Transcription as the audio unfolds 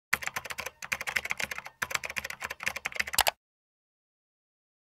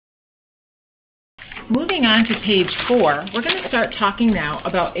Moving on to page 4, we're going to start talking now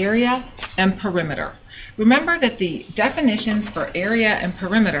about area and perimeter. Remember that the definitions for area and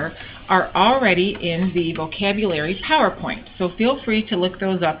perimeter are already in the vocabulary PowerPoint, so feel free to look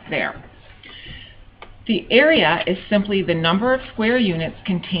those up there. The area is simply the number of square units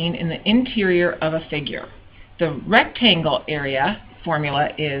contained in the interior of a figure. The rectangle area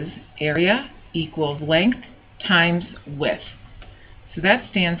formula is area equals length times width. So that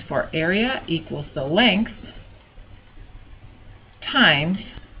stands for area equals the length times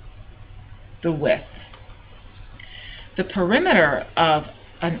the width. The perimeter of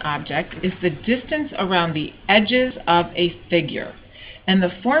an object is the distance around the edges of a figure. And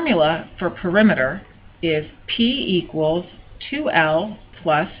the formula for perimeter is P equals 2L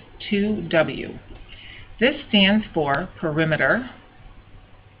plus 2W. This stands for perimeter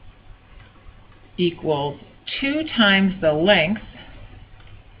equals 2 times the length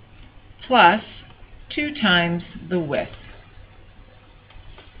plus 2 times the width.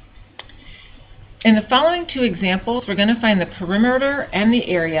 In the following two examples, we're going to find the perimeter and the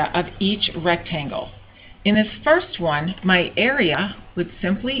area of each rectangle. In this first one, my area would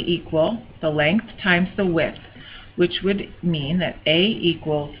simply equal the length times the width, which would mean that A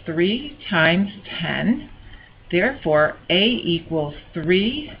equals 3 times 10. Therefore, A equals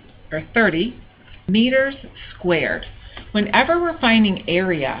 30 meters squared. Whenever we're finding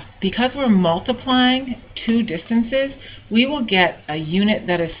area, because we're multiplying two distances, we will get a unit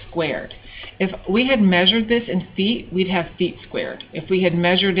that is squared. If we had measured this in feet, we'd have feet squared. If we had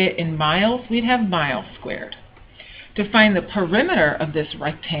measured it in miles, we'd have miles squared. To find the perimeter of this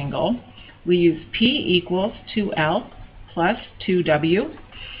rectangle, we use P equals 2L plus 2W,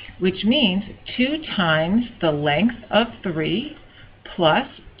 which means 2 times the length of 3 plus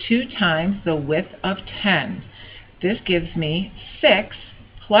 2 times the width of 10. This gives me 6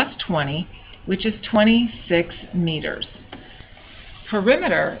 plus 20, which is 26 meters.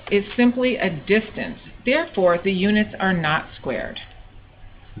 Perimeter is simply a distance. Therefore, the units are not squared.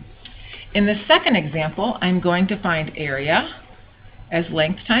 In the second example, I'm going to find area as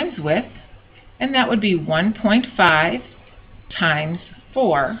length times width, and that would be 1.5 times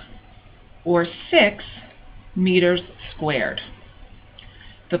 4, or 6 meters squared.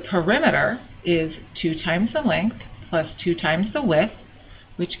 The perimeter is 2 times the length plus 2 times the width,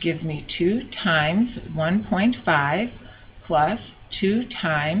 which gives me 2 times 1.5 plus 2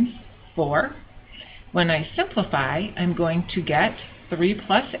 times 4. When I simplify, I'm going to get 3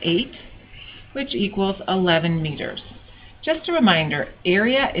 plus 8, which equals 11 meters. Just a reminder,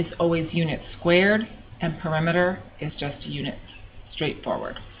 area is always units squared, and perimeter is just units,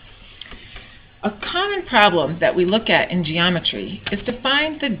 straightforward. A common problem that we look at in geometry is to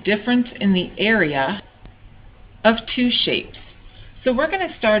find the difference in the area of two shapes. So we're going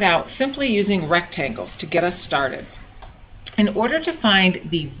to start out simply using rectangles to get us started. In order to find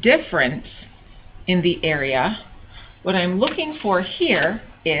the difference in the area, what I'm looking for here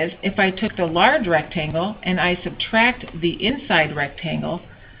is if I took the large rectangle and I subtract the inside rectangle,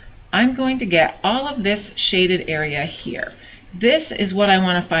 I'm going to get all of this shaded area here. This is what I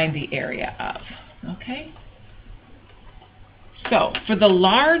want to find the area of. Okay? So for the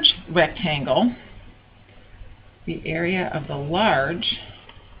large rectangle, the area of the large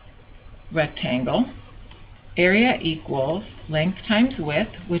rectangle, area equals length times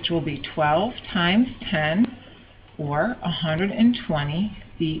width, which will be 12 times 10, or 120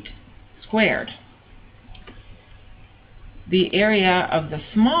 feet squared. The area of the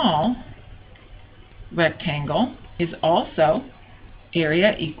small rectangle is also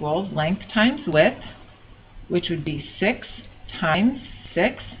area equals length times width, which would be 6 times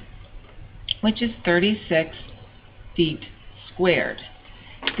 6, which is 36 feet squared.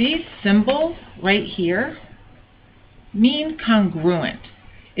 These symbols right here mean congruent.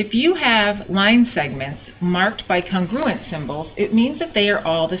 If you have line segments marked by congruent symbols, it means that they are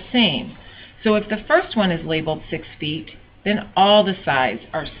all the same. So if the first one is labeled 6 feet, then all the sides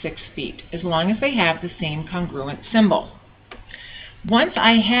are 6 feet, as long as they have the same congruent symbol. Once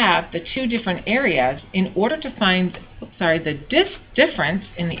I have the two different areas, in order to find the difference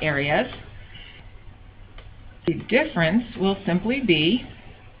in the areas, the difference will simply be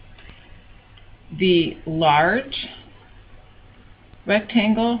the large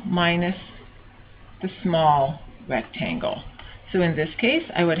rectangle minus the small rectangle. So in this case,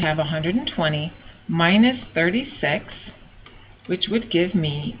 I would have 120 minus 36, which would give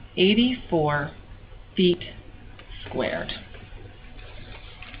me 84 feet squared.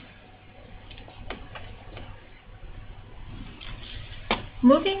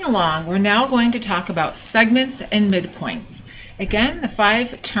 Moving along, we're now going to talk about segments and midpoints. Again, the 5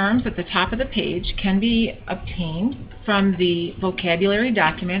 terms at the top of the page can be obtained from the vocabulary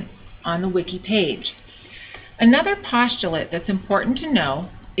document on the wiki page. Another postulate that's important to know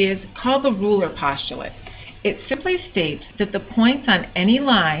is called the ruler postulate. It simply states that the points on any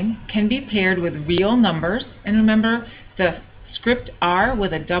line can be paired with real numbers, and remember the script R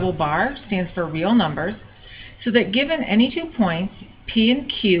with a double bar stands for real numbers, so that given any 2 points, P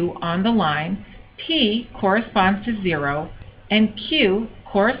and Q on the line, P corresponds to 0 and Q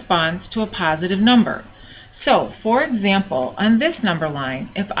corresponds to a positive number. So, for example, on this number line,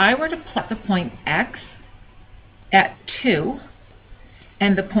 if I were to plot the point X at 2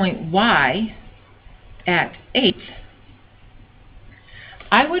 and the point Y at 8,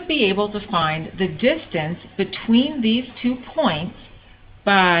 I would be able to find the distance between these 2 points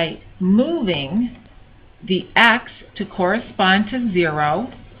by moving the X to correspond to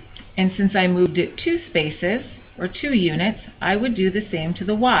 0, and since I moved it 2 spaces, or 2 units, I would do the same to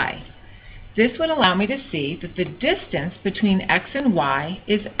the Y. This would allow me to see that the distance between X and Y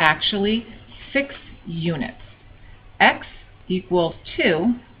is actually 6 units. X equals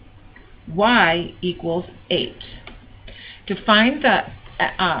 2, Y equals 8. To find the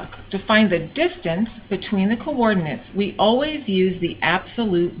distance between the coordinates, we always use the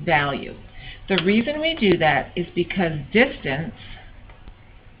absolute value. The reason we do that is because distance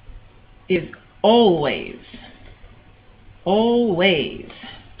is always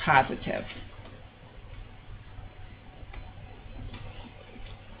positive.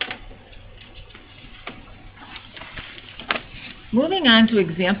 Moving on to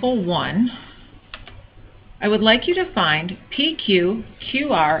example 1, I would like you to find PQ,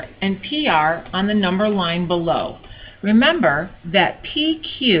 QR, and PR on the number line below. Remember that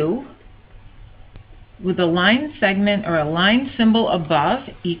PQ with a line segment or a line symbol above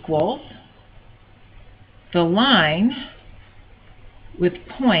equals the line with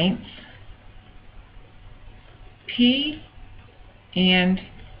points P and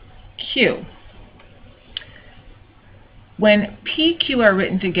Q. When PQ are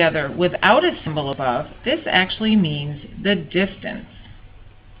written together without a symbol above, this actually means the distance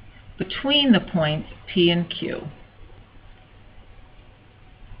between the points P and Q.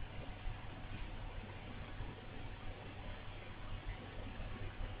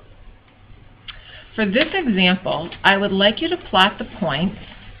 For this example, I would like you to plot the points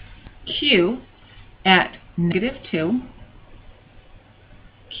Q at -2,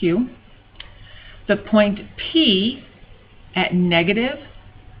 Q, the point P at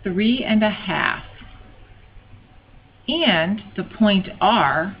 -3.5, and the point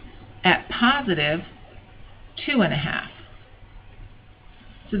R at +2.5.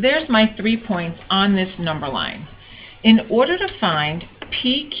 So there's my 3 points on this number line. In order to find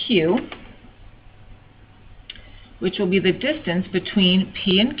PQ, which will be the distance between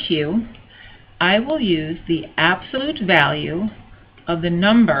P and Q, I will use the absolute value of the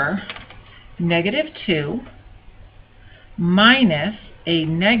number -2 minus a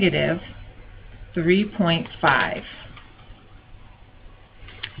 -3.5.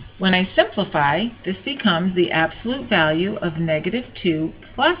 When I simplify, this becomes the absolute value of -2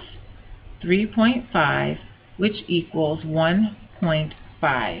 plus 3.5, which equals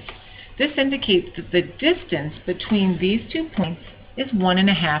 1.5. This indicates that the distance between these 2 points is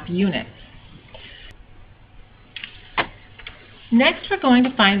 1.5 units. Next, we're going to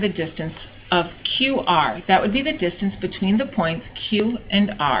find the distance of QR. That would be the distance between the points Q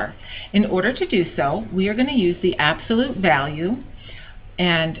and R. In order to do so, we are going to use the absolute value,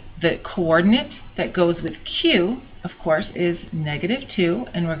 and the coordinate that goes with Q, of course, is -2,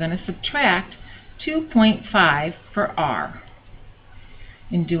 and we're going to subtract 2.5 for R.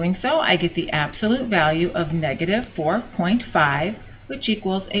 In doing so, I get the absolute value of -4.5, which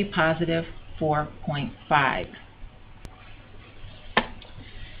equals a positive 4.5.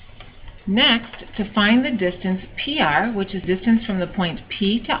 Next, to find the distance PR, which is distance from the point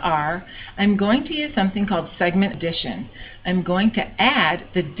P to R, I'm going to use something called segment addition. I'm going to add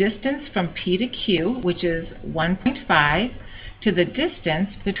the distance from P to Q, which is 1.5, to the distance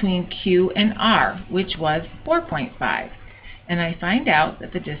between Q and R, which was 4.5. And I find out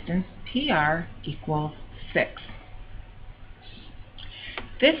that the distance PR equals 6.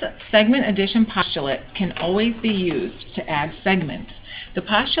 This segment addition postulate can always be used to add segments. The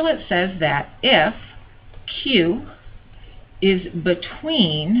postulate says that if Q is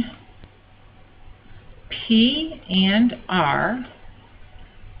between P and R,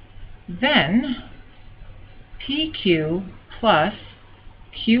 then PQ plus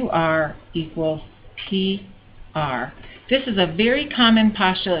QR equals PR. This is a very common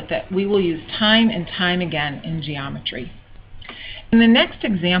postulate that we will use time and time again in geometry. In the next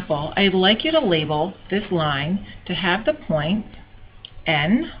example, I'd like you to label this line to have the point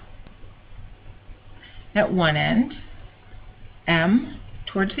N at one end, M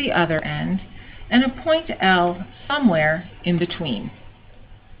towards the other end, and a point L somewhere in between.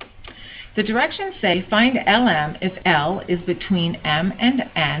 The directions say find LM if L is between M and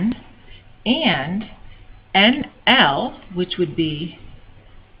N, and NL, which would be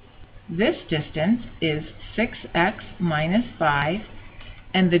this distance, is 6x minus 5,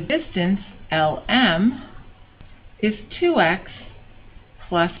 and the distance LM is 2x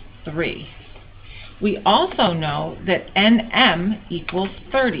plus 3. We also know that NM equals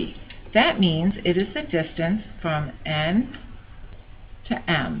 30. That means it is the distance from N to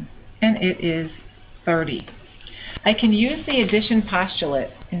M, and it is 30. I can use the addition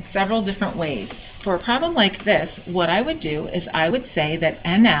postulate in several different ways. For a problem like this, what I would do is I would say that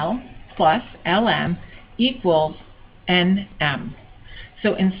NL plus LM equals NM.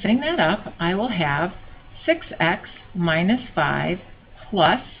 So in setting that up, I will have 6x minus 5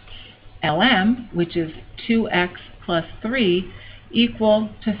 plus LM, which is 2x plus 3, equal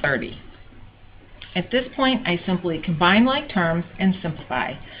to 30. At this point, I simply combine like terms and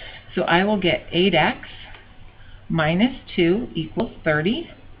simplify. So I will get 8x minus 2 equals 30.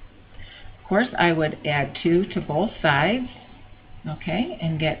 Of course, I would add 2 to both sides, okay,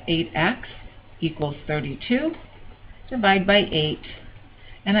 and get 8x equals 32. Divide by 8,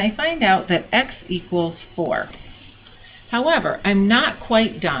 and I find out that x equals 4. However, I'm not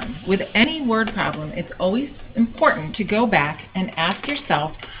quite done. With any word problem, it's always important to go back and ask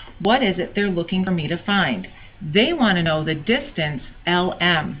yourself, what is it they're looking for me to find? They want to know the distance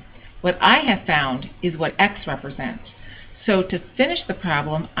LM. What I have found is what x represents. So to finish the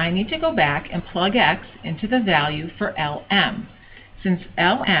problem, I need to go back and plug x into the value for LM. Since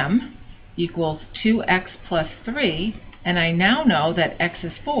LM equals 2x plus 3, and I now know that x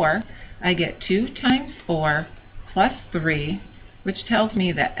is 4, I get 2 times 4 plus 3, which tells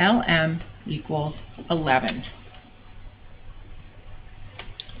me that LM equals 11.